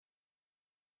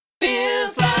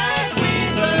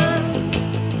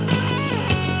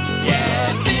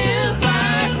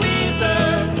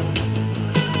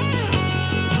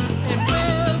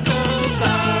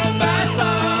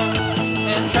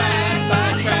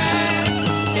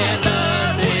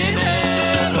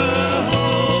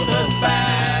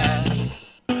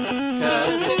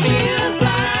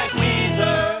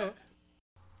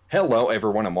Hello,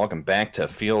 everyone, and welcome back to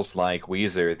Feels Like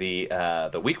Weezer,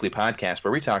 the weekly podcast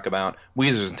where we talk about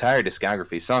Weezer's entire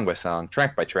discography, song by song,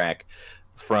 track by track,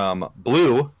 from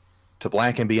Blue to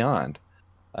Black and Beyond.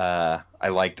 I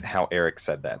liked how Eric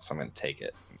said that, so I'm going to take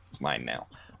it. It's mine now.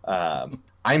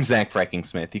 I'm Zach Fracking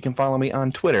Smith. You can follow me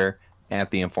on Twitter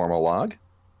at The Informal Log.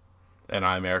 And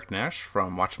I'm Eric Nash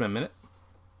from Watchmen Minute.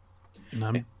 And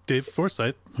I'm Dave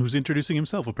Forsyth, who's introducing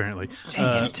himself, apparently.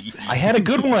 Dang it. I had a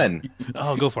good one.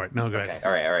 Oh, go for it. No, go ahead. Okay.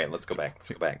 All right. Let's go back.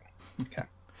 Okay.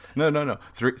 No.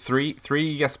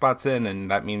 Three guest spots in, and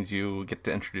that means you get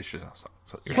to introduce yourself.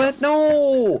 What?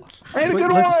 No! I had a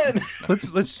good one!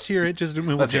 Let's hear it. Just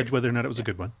we'll judge whether or not it was a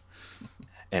good one.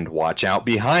 And watch out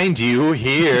behind you.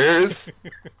 Here's...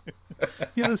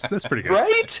 Yeah, that's pretty good.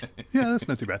 Right? Yeah, that's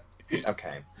not too bad.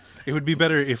 Okay. It would be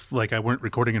better if, I weren't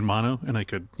recording in mono and I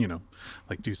could,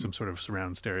 do some sort of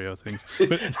surround stereo things.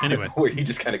 But anyway. Where you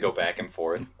just kind of go back and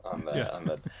forth on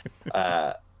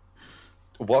the...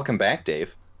 Welcome back,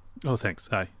 Dave. Oh, thanks.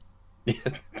 Hi.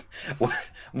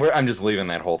 I'm just leaving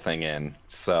that whole thing in,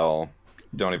 so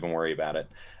don't even worry about it.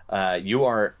 You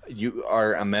are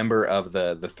a member of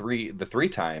the three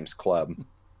times club.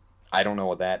 I don't know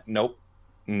what that... Nope.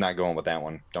 I'm not going with that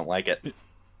one. Don't like it.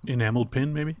 Enameled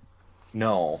pin, maybe?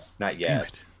 No, not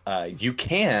yet. You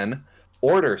can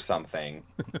order something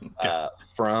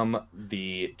from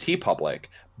the TeePublic,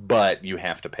 but you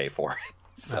have to pay for it.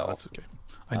 So that's okay.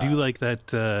 I do like that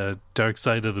Dark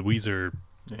Side of the Weezer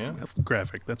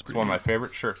graphic. That's one of my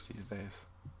favorite shirts these days.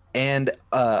 And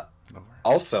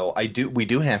also, we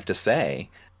do have to say,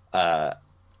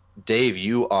 Dave,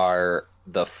 you are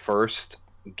the first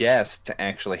guest to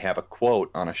actually have a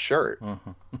quote on a shirt.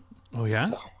 Mm-hmm. Oh yeah.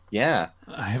 So, yeah.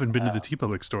 I haven't been to the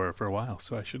TeePublic store for a while,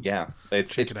 so I should. Yeah,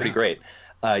 it's pretty great.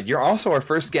 You're also our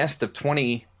first guest of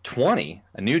 2020,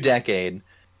 a new decade.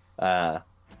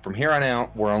 From here on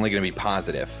out, we're only going to be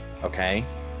positive, okay?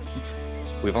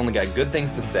 We've only got good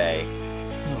things to say.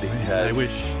 Man, I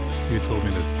wish you had told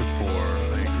me this before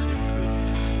I agreed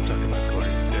to talk about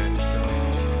Glorious Day. So,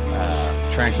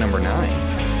 track number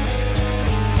 9.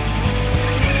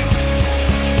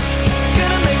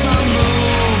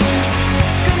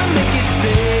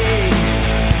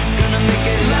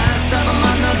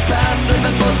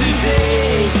 Living for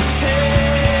today. Hey,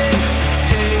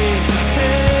 hey,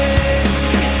 hey.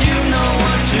 You know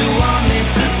what you want me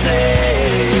to say.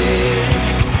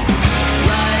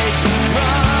 Right,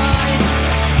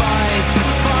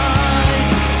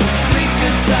 fight. We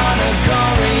could start a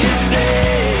glorious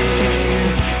day.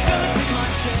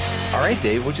 All right,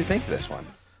 Dave, what'd you think of this one?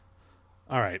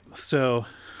 All right, so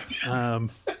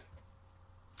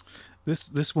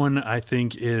this one I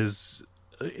think it's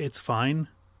fine.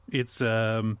 It's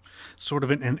sort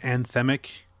of an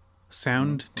anthemic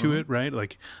sound to it, right?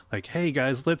 Like, hey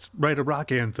guys, let's write a rock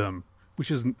anthem,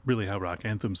 which isn't really how rock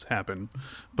anthems happen,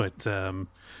 but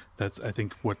that's I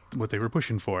think what they were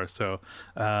pushing for. So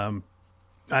I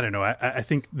don't know. I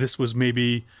think this was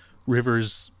maybe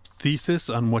Rivers' thesis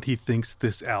on what he thinks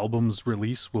this album's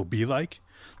release will be like.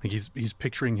 Like he's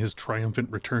picturing his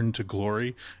triumphant return to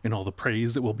glory and all the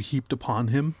praise that will be heaped upon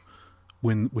him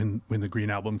when the Green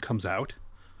Album comes out.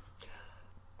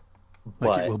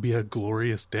 Like it will be a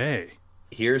glorious day.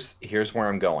 Here's where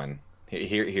I'm going.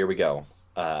 Here we go.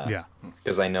 Yeah.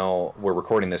 Because I know we're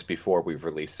recording this before we've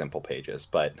released Simple Pages,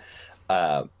 but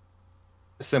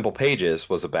Simple Pages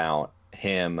was about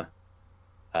him,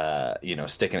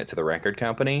 sticking it to the record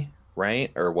company,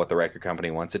 right? Or what the record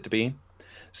company wants it to be.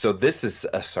 So this is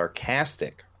a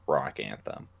sarcastic rock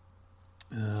anthem.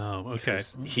 Oh, okay.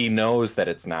 He knows that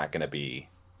it's not going to be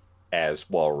as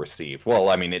well received. Well,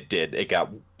 I mean, it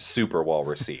got super well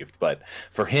received, but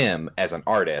for him as an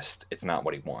artist, it's not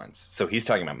what he wants. So he's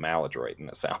talking about Maladroit in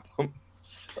this album.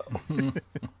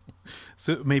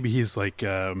 So maybe he's like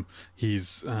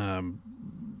he's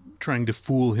trying to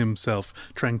fool himself,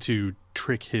 trying to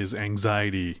trick his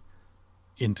anxiety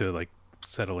into like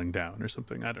settling down or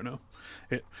something. I don't know.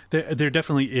 There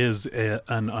definitely is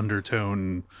an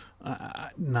undertone.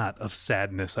 Not of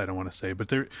sadness, I don't want to say, but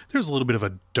there's a little bit of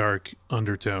a dark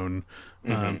undertone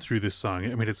through this song.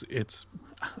 I mean, it's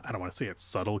I don't want to say it's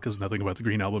subtle because nothing about the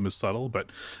Green Album is subtle, but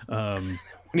what are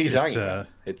you talking about?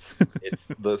 It's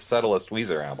the subtlest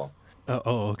Weezer album.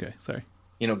 Oh, okay, sorry.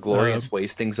 Glorious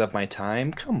wastings of my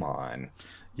time. Come on.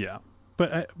 Yeah,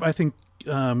 but I think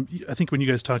when you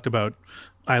guys talked about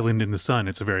Island in the Sun,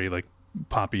 it's a very like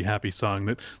poppy, happy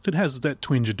song that has that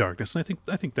twinge of darkness, and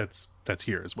I think that's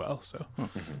here as well. So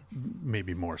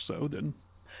maybe more so than.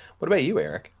 What about you,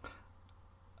 Eric?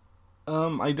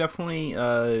 I definitely,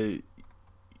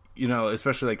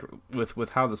 especially like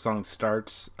with how the song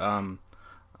starts,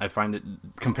 I find it,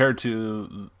 compared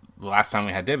to the last time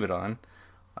we had David on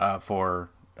for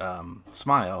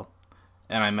Smile,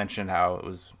 and I mentioned how it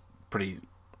was pretty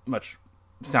much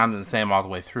sounded the same all the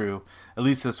way through. At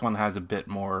least this one has a bit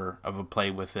more of a play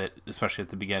with it, especially at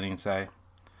the beginning. Say,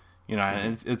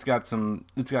 and it's got some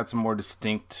more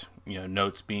distinct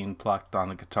notes being plucked on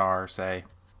the guitar. Say,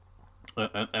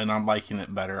 and I'm liking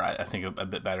it better. I think a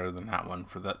bit better than that one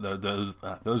for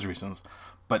those reasons.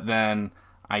 But then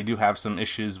I do have some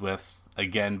issues with,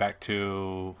 again, back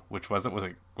to which was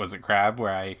it Crab,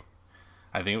 where I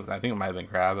think it might have been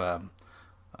Crab,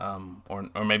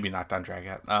 or maybe Knocked on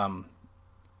Dragette,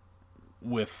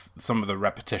 with some of the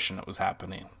repetition that was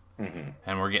happening,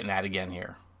 and we're getting that again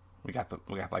here. We got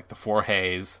like the 4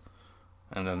 Hays,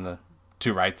 and then the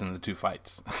 2 rights and the 2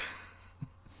 fights.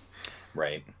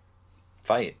 Right,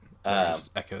 fight.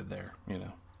 Just echoed there,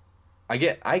 I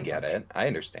get it. I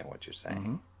understand what you're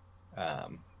saying. I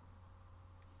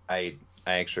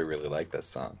actually really like this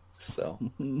song. So,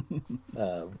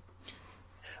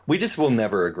 we just will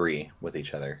never agree with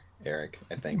each other, Eric.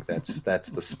 I think that's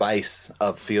the spice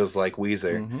of Feels Like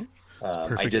Weezer.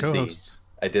 Perfect co-hosts.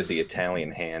 I did the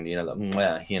Italian hand, the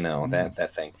mwah,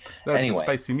 that thing. That's anyway, a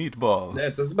spicy meatball.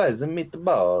 that's a spicy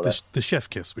meatball. The chef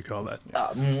kiss, we call that.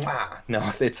 Mwah.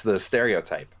 No, it's the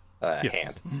stereotype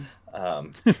Yes.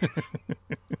 hand.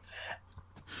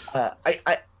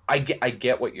 I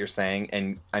get what you're saying,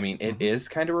 and I mean it is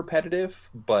kind of repetitive,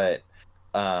 but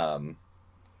that's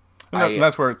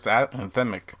where it's at.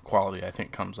 Anthemic quality, I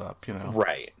think, comes up.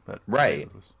 Right, But right.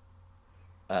 it was-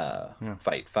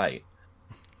 Fight.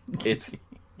 It's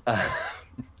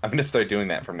I'm gonna start doing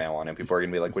that from now on, and people are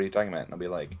gonna be like, "What are you talking about?" And I'll be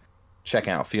like, "Check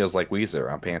out Feels Like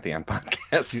Weezer on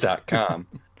PantheonPodcast.com."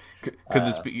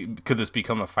 Could this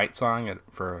become a fight song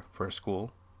for a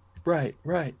school? Right,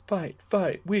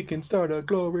 fight. We can start a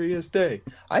glorious day.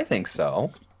 I think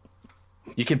so.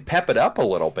 You can pep it up a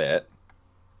little bit.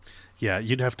 Yeah,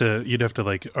 you'd have to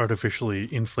like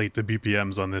artificially inflate the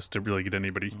BPMs on this to really get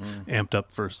anybody amped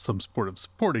up for some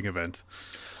sporting event.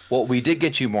 Well, we did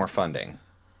get you more funding.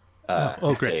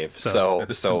 Oh, great! Dave. So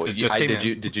So it just came did in.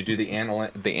 you do the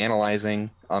analyzing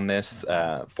on this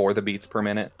for the beats per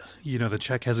minute? the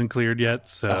check hasn't cleared yet,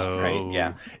 so Right?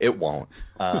 Yeah, it won't.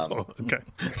 Oh, okay.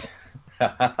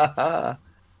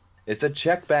 It's a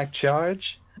check back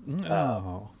charge.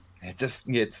 Oh, That's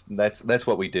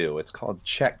what we do. It's called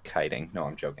check kiting. No,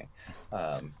 I'm joking.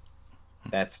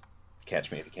 That's Catch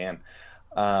Me If You Can.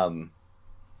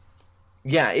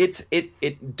 Yeah,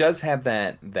 it does have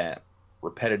that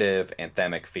repetitive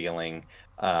anthemic feeling.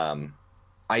 And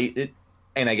I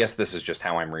guess this is just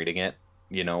how I'm reading it,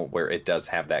 where it does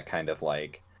have that kind of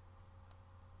like,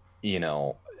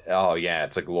 oh yeah,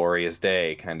 it's a glorious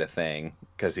day kind of thing.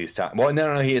 Because he's talking. Well,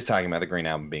 no, he is talking about the Green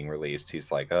Album being released.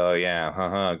 He's like, oh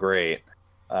yeah, great.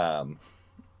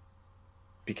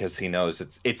 Because he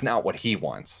knows it's not what he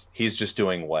wants. He's just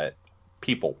doing what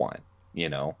people want. He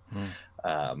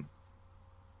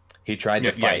tried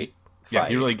to fight. Yeah,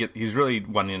 he's really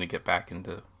wanting to get back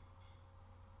into.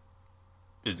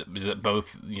 Is it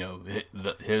both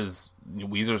his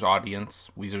Weezer's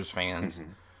audience, Weezer's fans,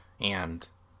 and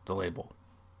the label?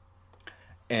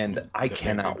 And I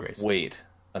cannot wait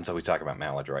until we talk about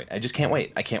Maladroit. I just can't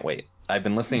wait. I can't wait. I've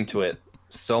been listening to it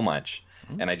so much,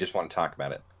 and I just want to talk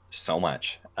about it so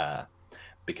much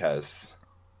because,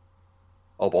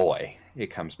 oh boy, it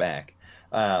comes back.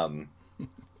 But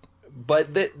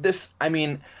this, I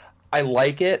mean, I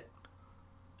like it.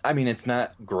 I mean, it's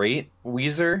not great,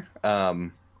 Weezer.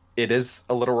 It is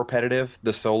a little repetitive.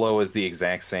 The solo is the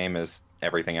exact same as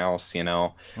everything else,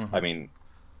 I mean...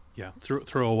 yeah.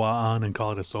 Throw a wah on and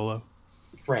call it a solo.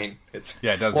 Right. It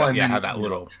does have that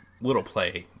little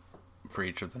play for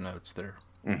each of the notes that are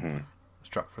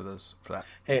struck for that.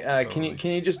 Hey, can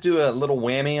you just do a little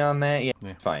whammy on that? Yeah.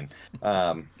 Fine.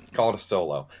 Call it a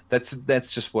solo. That's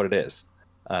just what it is.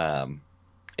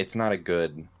 It's not a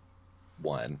good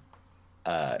one.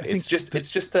 It's just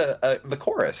the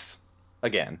chorus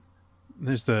again.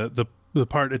 There's the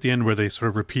part at the end where they sort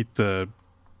of repeat the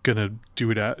gonna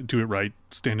do it right,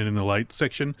 standing in the light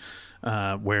section,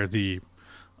 where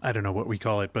I don't know what we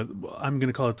call it, but I'm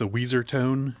gonna call it the Weezer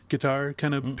tone guitar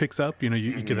kind of picks up.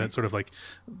 You get that sort of like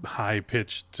high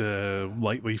pitched,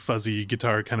 lightly fuzzy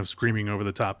guitar kind of screaming over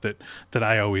the top that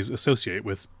I always associate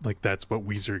with, like, that's what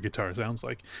Weezer guitar sounds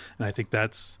like. And I think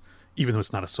that's, even though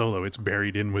it's not a solo, it's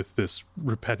buried in with this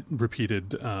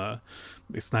repeated.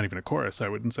 It's not even a chorus, I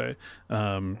wouldn't say.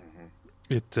 I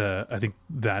think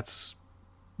that's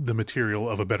the material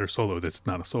of a better solo that's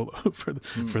not a solo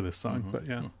for this song. But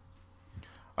yeah,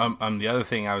 The other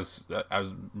thing I was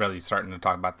really starting to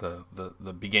talk about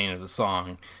the beginning of the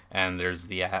song, and there's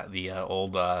the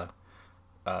old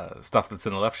stuff that's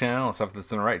in the left channel and stuff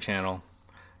that's in the right channel.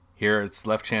 Here, its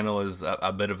left channel is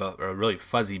a bit of a really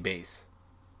fuzzy bass.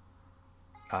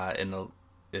 In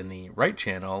the right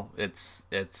channel, it's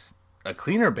a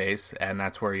cleaner bass, and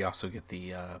that's where you also get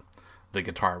the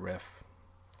guitar riff.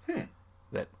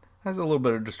 That has a little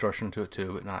bit of distortion to it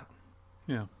too, but not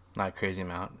a crazy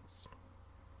amount.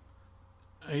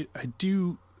 I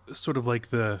do sort of like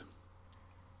the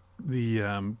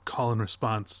call and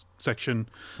response section,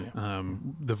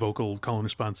 the vocal call and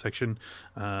response section,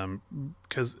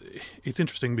 because it's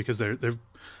interesting because they're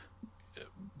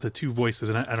the two voices,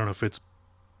 and I don't know if it's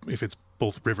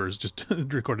both Rivers just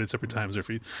recorded at separate times, or if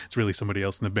it's really somebody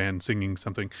else in the band singing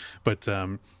something, but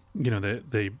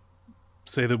they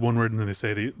say the one word and then they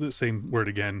say the same word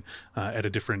again at a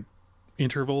different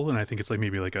interval, and I think it's like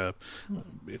maybe like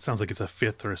it sounds like it's a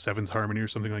fifth or a seventh harmony or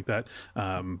something like that,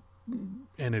 and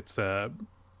it's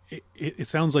it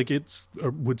sounds like it's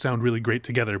would sound really great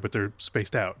together, but they're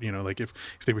spaced out, like if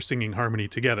they were singing harmony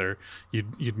together,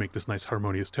 you'd make this nice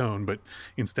harmonious tone, but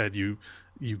instead you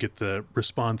get the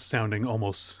response sounding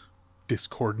almost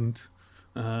discordant,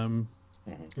 and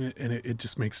it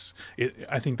just makes it.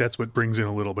 I think that's what brings in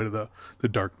a little bit of the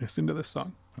darkness into this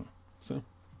song. So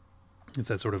it's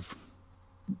that sort of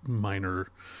minor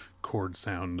chord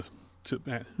sound.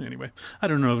 Anyway, I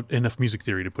don't know enough music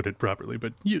theory to put it properly,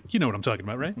 but you know what I'm talking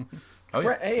about, right? Oh yeah,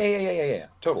 right. Yeah,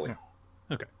 totally.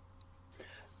 Yeah. Okay.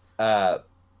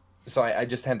 So I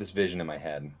just had this vision in my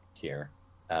head here,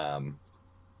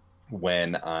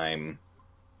 when I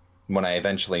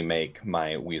eventually make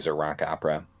my Weezer rock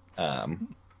opera,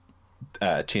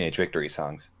 Teenage Victory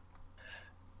Songs.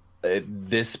 At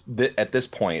this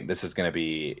point, this is going to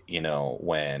be,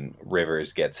 when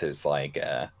Rivers gets his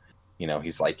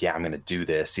he's like, yeah, I'm going to do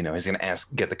this. He's going to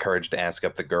get the courage to ask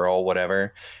up the girl,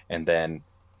 whatever. And then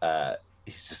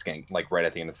he's just going to, right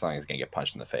at the end of the song, he's going to get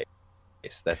punched in the face.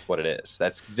 That's what it is.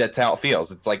 That's how it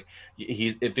feels. It's like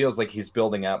it feels like he's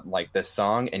building up this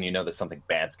song, and that something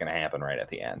bad's going to happen right at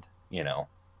the end,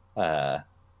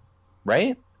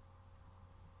 right?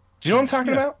 Do you know what I'm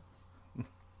talking about?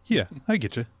 Yeah, I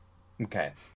get you.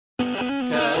 Okay. 'Cause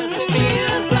it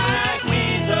feels like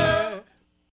Weezer.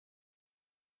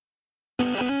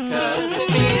 'Cause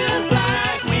it feels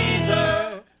like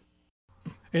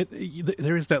Weezer.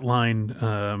 There is that line,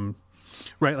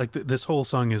 right? Like this whole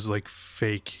song is like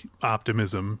fake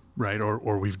optimism, right?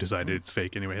 Or we've decided it's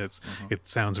fake anyway. It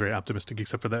sounds very optimistic,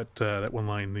 except for that one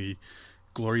line, the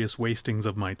glorious wastings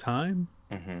of my time,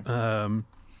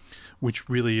 which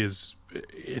really it's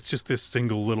just this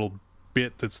single little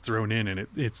bit that's thrown in, and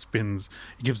it spins.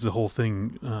 It gives the whole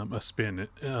thing a spin.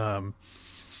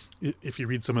 If you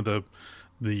read some of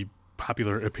the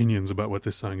popular opinions about what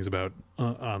this song is about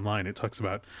online, it talks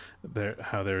about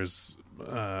how there's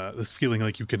this feeling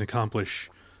like you can accomplish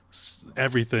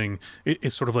everything.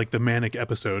 It's sort of like the manic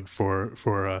episode for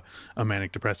a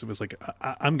manic depressive. It's like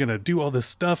I'm gonna do all this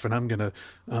stuff, and I'm gonna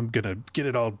get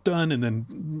it all done, and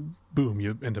then boom,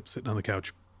 you end up sitting on the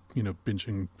couch,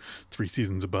 binging 3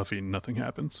 seasons of Buffy, and nothing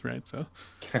happens, right? So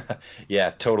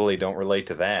yeah, totally don't relate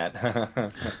to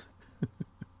that.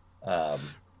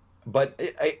 But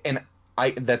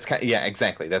that's kind of, yeah,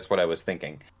 exactly. That's what I was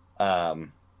thinking,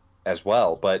 as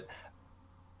well. But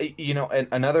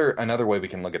another way we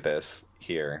can look at this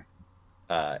here,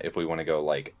 if we want to go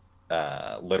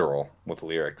literal with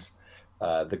lyrics,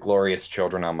 the glorious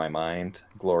children on my mind,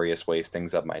 glorious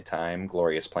wastings of my time,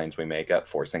 glorious plans we make up,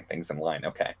 forcing things in line.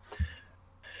 Okay,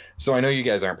 so I know you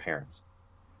guys aren't parents,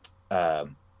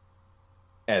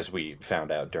 as we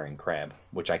found out during Crab,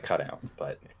 which I cut out,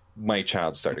 but my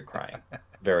child started crying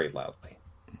very loudly,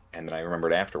 and then I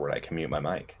remembered afterward I can mute my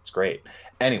mic. It's great.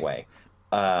 Anyway,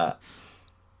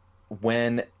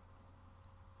 when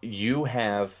you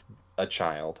have a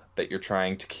child that you're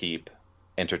trying to keep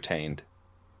entertained,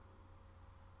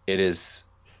 it is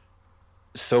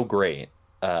so great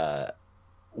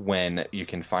when you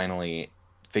can finally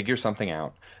figure something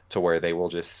out to where they will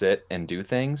just sit and do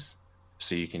things,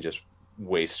 so you can just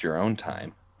waste your own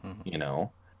time.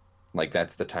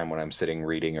 That's the time when I'm sitting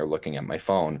reading or looking at my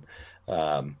phone,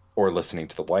 or listening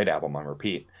to the White Album on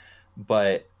repeat.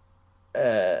 But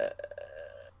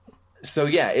so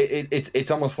yeah,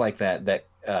 it's almost like that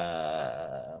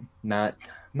not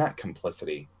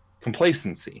complacency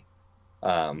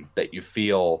that you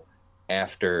feel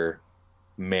after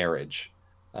marriage,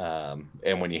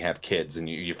 and when you have kids and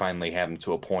you finally have them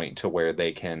to a point to where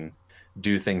they can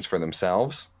do things for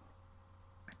themselves.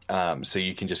 So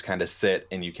you can just kind of sit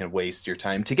and you can waste your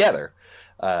time together.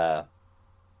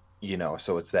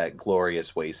 so it's that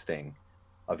glorious wasting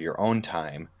of your own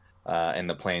time and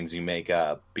the plans you make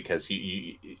up because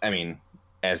I mean,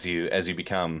 as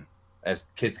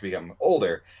kids become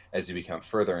older, as you become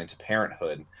further into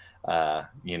parenthood,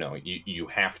 you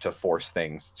have to force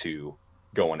things to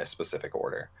go in a specific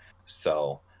order.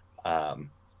 So I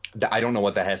don't know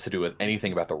what that has to do with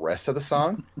anything about the rest of the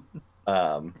song,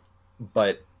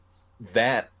 but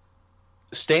that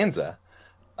stanza,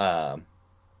 that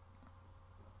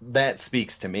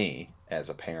speaks to me as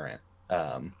a parent,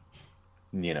 in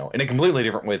a completely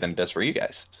different way than it does for you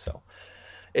guys. So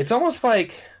it's almost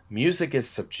like music is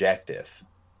subjective.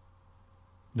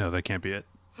 No, that can't be it.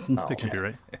 Oh, That can't be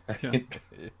right. Yeah.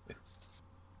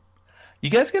 You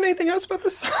guys got anything else about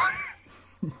this song?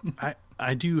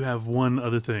 I do have one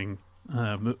other thing,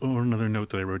 or another note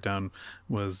that I wrote down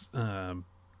was,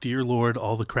 "Dear Lord,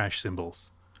 all the crash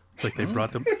cymbals." It's like they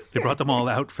brought them all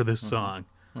out for this song.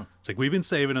 It's like we've been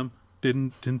saving them.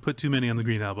 Didn't put too many on the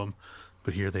Green Album,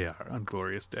 but here they are on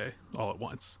Glorious Day, all at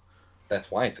once. That's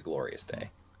why it's a glorious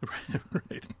day.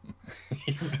 Right.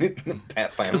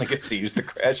 Pat finally gets to use the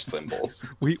crash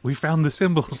cymbals. We found the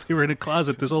cymbals. They were in a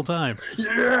closet this whole time.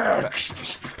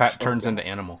 Pat turns into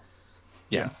animal.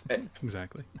 Yeah.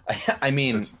 Exactly. I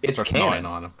mean, it's Starts gnawing canon.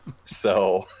 on him.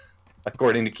 So,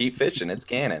 according to Keep Fishing, it's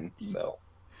canon. So,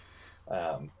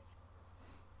 what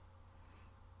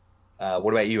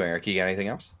about you, Eric? You got anything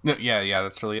else? No, yeah,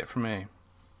 that's really it for me.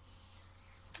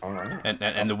 All right.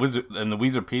 And the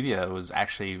Wizardpedia was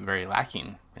actually very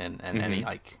lacking in any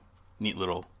like neat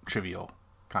little trivial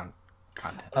content.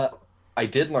 I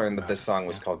did learn that this song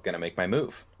was called "Gonna Make My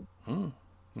Move,"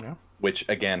 Yeah. which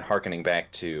again, harkening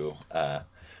back to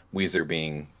Weezer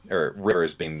being or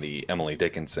Rivers being the Emily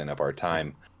Dickinson of our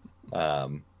time.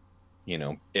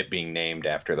 It being named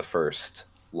after the first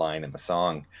line in the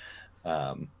song.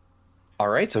 All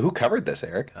right, so who covered this,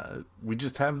 Eric? We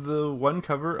just have the one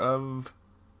cover of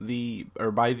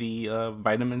by the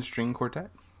Vitamin String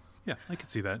Quartet. Yeah, I could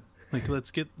see that. Like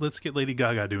let's get Lady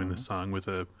Gaga doing this song with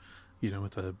a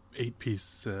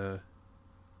 8-piece. I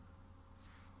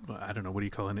don't know, what do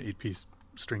you call an 8-piece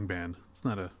string band? It's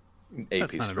not a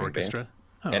 8-piece an string orchestra.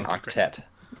 band. Oh, An okay, octet.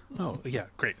 great. Oh yeah,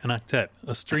 great, an octet,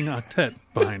 a string octet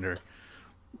behind her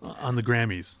on the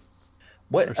Grammys.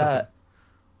 What? something.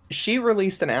 She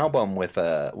released an album with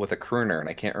a crooner, and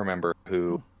I can't remember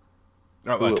who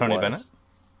Oh, it Tony was. Bennett.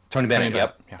 Tony Bennett.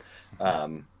 Yep. Yeah.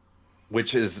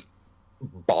 Which is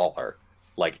baller.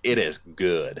 Like, it is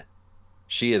good.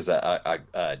 She is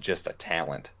just a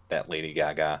talent, that Lady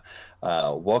Gaga.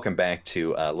 Welcome back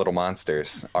to Little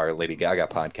Monsters, our Lady Gaga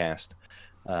podcast.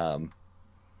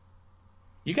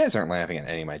 You guys aren't laughing at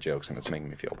any of my jokes, and it's making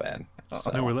me feel bad.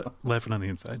 So, No, we're laughing on the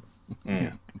inside.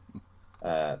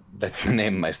 that's the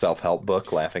name of my self-help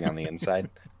book, Laughing on the Inside.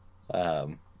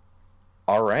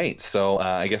 All right, so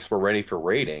I guess we're ready for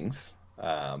ratings.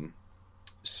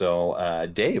 So,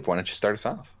 Dave, why don't you start us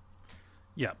off?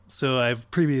 Yeah. So I've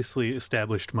previously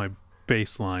established my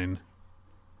baseline,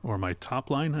 or my top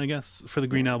line, I guess, for the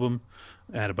Green Album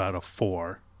at about a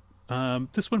 4.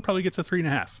 This one probably gets a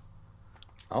 3.5,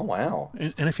 Oh, wow.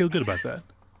 and I feel good about that.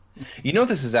 You know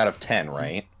this is out of 10,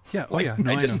 right? Yeah. Oh yeah.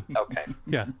 No, I know. Okay.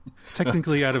 Yeah.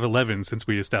 Technically out of 11 since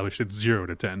we established it's 0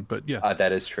 to 10, but yeah.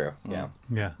 That is true. Yeah.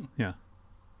 Yeah.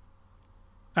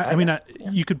 I mean,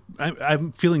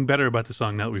 I'm feeling better about the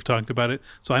song now that we've talked about it,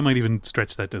 so I might even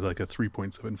stretch that to like a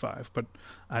 3.75. But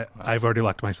I've already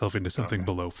locked myself into something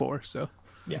below 4. So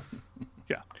Yeah.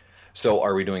 yeah, So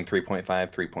are we doing 3.5,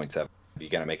 3.7? You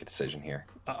got to make a decision here.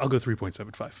 I'll go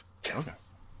 3.75.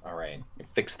 Yes. All right.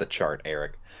 Fix the chart,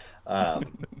 Eric.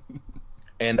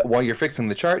 And while you're fixing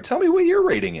the chart, tell me what your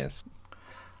rating is.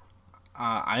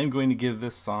 I am going to give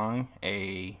this song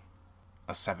a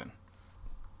 7.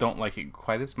 Don't like it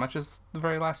quite as much as the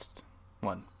very last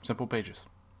one, Simple Pages.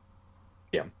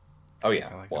 Yeah. Oh, yeah.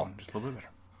 I like that Well, one just a little bit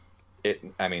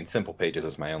better. Simple Pages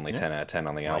is my only 10 out of 10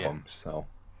 on the album. So,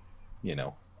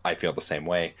 I feel the same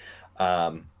way.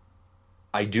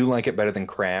 I do like it better than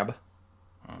Crab.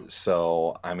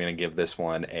 So I'm going to give this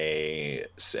one a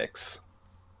 6.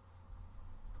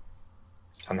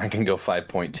 I'm not going to go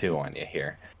 5.2 on you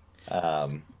here.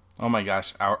 Oh my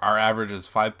gosh, our average is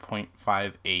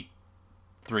 5.58.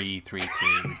 3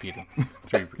 repeating.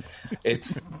 3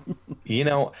 It's,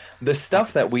 the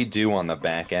stuff that we do on the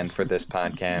back end for this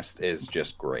podcast is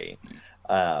just great.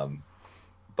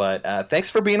 But thanks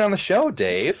for being on the show,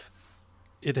 Dave.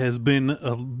 It has been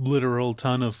a literal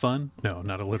ton of fun. No,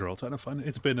 not a literal ton of fun.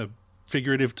 It's been a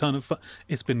figurative ton of fun.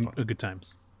 It's been a good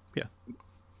times. Yeah.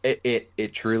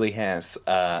 It truly has.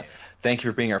 Thank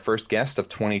you for being our first guest of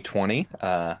 2020.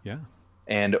 Yeah.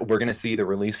 And we're gonna see the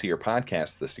release of your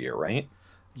podcast this year, right?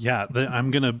 Yeah,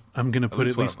 I'm gonna put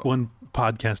least at one least of them. one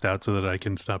podcast out so that I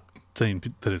can stop saying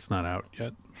that it's not out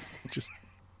yet. Just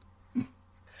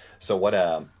So what?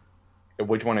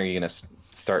 Which one are you gonna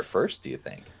start first? Do you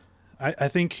think? I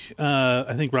think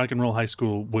Rock and Roll High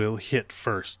School will hit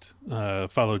first,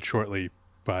 followed shortly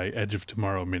by Edge of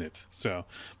Tomorrow Minute. So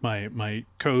my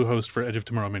co-host for Edge of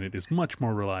Tomorrow Minute is much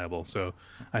more reliable. So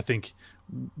I think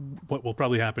what will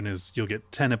probably happen is you'll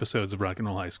get 10 episodes of Rock and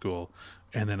Roll High School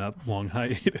and then a long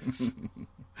hiatus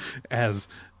as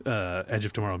Edge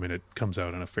of Tomorrow Minute comes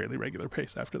out on a fairly regular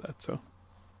pace after that. So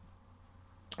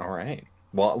All right.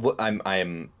 Well, look, I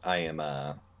am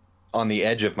on the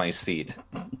edge of my seat.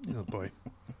 oh boy.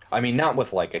 I mean, not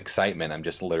with like excitement. I'm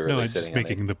just literally No, I'm sitting just on the-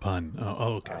 making the pun.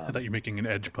 Oh, okay. I thought you were making an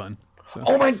edge pun. So.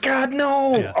 Oh my God,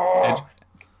 no! Yeah. Oh.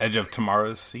 Edge of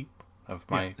tomorrow's seat of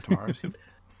my tomorrow's seat.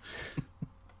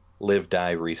 Live,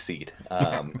 die, reseat.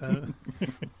 I'll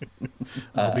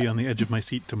be on the edge of my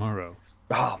seat tomorrow.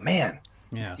 Oh man,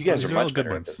 Yeah, you guys these are all much good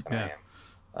better at ones. this than Yeah.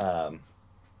 I am.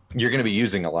 You're going to be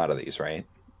using a lot of these, right?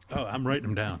 Oh, I'm writing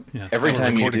them down. Yeah. Every Oh,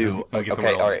 time you recording do. them. I'll get the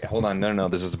Okay, all right. royalties. Hold on. No.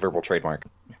 This is a verbal trademark.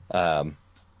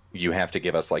 You have to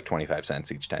give us like 25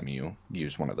 cents each time you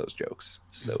use one of those jokes.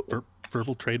 So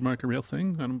Verbal trademark a real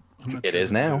thing? I'm not It sure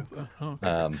is what now. that is. Oh,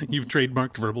 okay. You've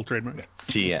trademarked verbal trademark.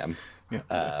 TM.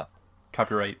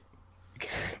 Copyright.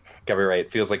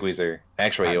 Copyright feels like Weezer.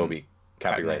 Actually, it will Patent. be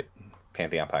copyright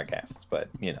Pantheon Podcasts, but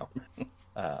you know.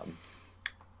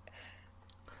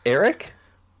 Eric,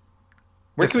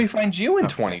 where Yes, can we sir. find you in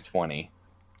yes. 2020?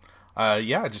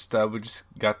 Yeah, just we just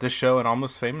got this show and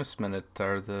Almost Famous Minute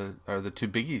are the two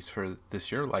biggies for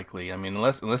this year, likely. I mean,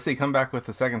 unless they come back with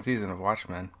the second season of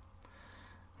Watchmen.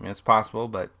 I mean, it's possible,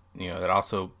 but you know, that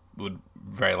also would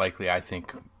very likely, I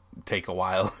think, take a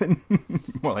while and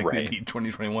more likely Right. be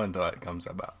 2021 until it comes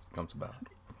about.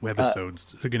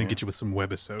 Webisodes. They're going to get you with some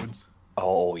webisodes.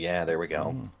 Oh yeah, there we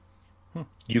go.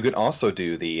 You could also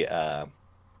do the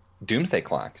Doomsday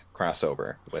Clock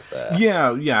crossover with.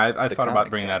 Yeah. I the thought about comics,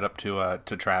 bringing yeah. that up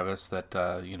to Travis.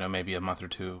 That you know, maybe a month or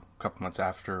two, a couple months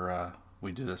after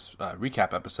we do this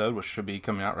recap episode, which should be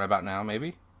coming out right about now,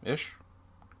 maybe ish.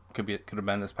 Could have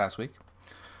been this past week.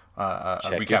 A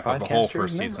Check your recap of the whole podcaster's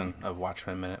first number. season of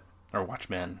Watchmen Minute or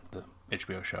Watchmen, the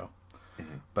HBO show.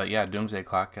 Mm-hmm. But yeah, Doomsday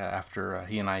Clock. After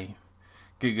he and I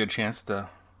get a good chance to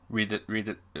read it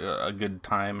a good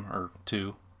time or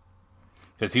two,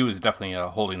 because he was definitely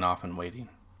holding off and waiting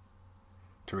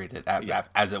to read it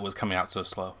as it was coming out so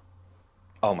slow.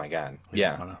 Oh my God, didn't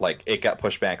yeah, wanna- like it got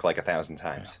pushed back like 1,000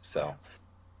 times. So,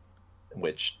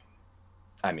 which,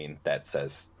 I mean, that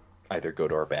says either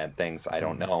good or bad things. I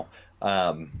don't know.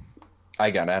 I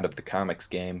got out of the comics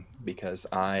game because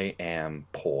I am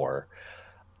poor.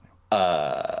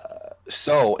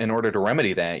 So in order to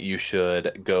remedy that, you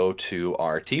should go to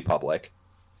our TeePublic,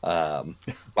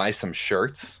 buy some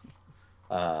shirts,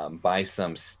 buy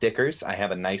some stickers. I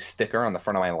have a nice sticker on the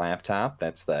front of my laptop.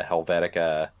 That's the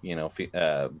Helvetica,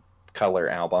 color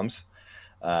albums.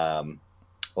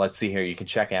 Let's see here. You can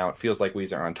check out Feels Like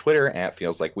Weezer on Twitter at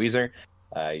Feels Like Weezer.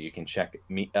 You can check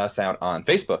us out on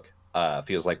Facebook,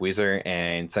 Feels Like Weezer,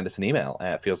 and send us an email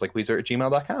at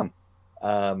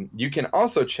feelslikweezer@gmail.com. You can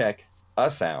also check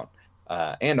us out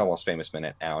and Almost Famous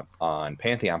Minute out on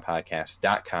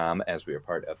pantheonpodcast.com, as we are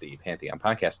part of the Pantheon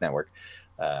Podcast Network.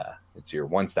 It's your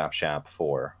one-stop shop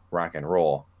for rock and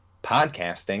roll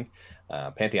podcasting.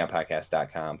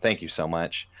 pantheonpodcast.com. Thank you so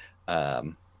much.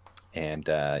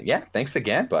 Thanks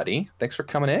again, buddy. Thanks for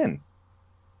coming in.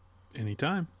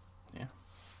 Anytime.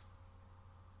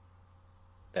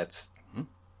 That's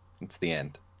the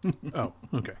end. Oh,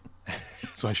 okay.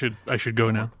 So I should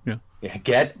go now. Yeah. Yeah,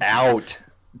 get out.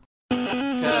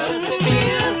 'Cause it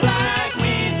feels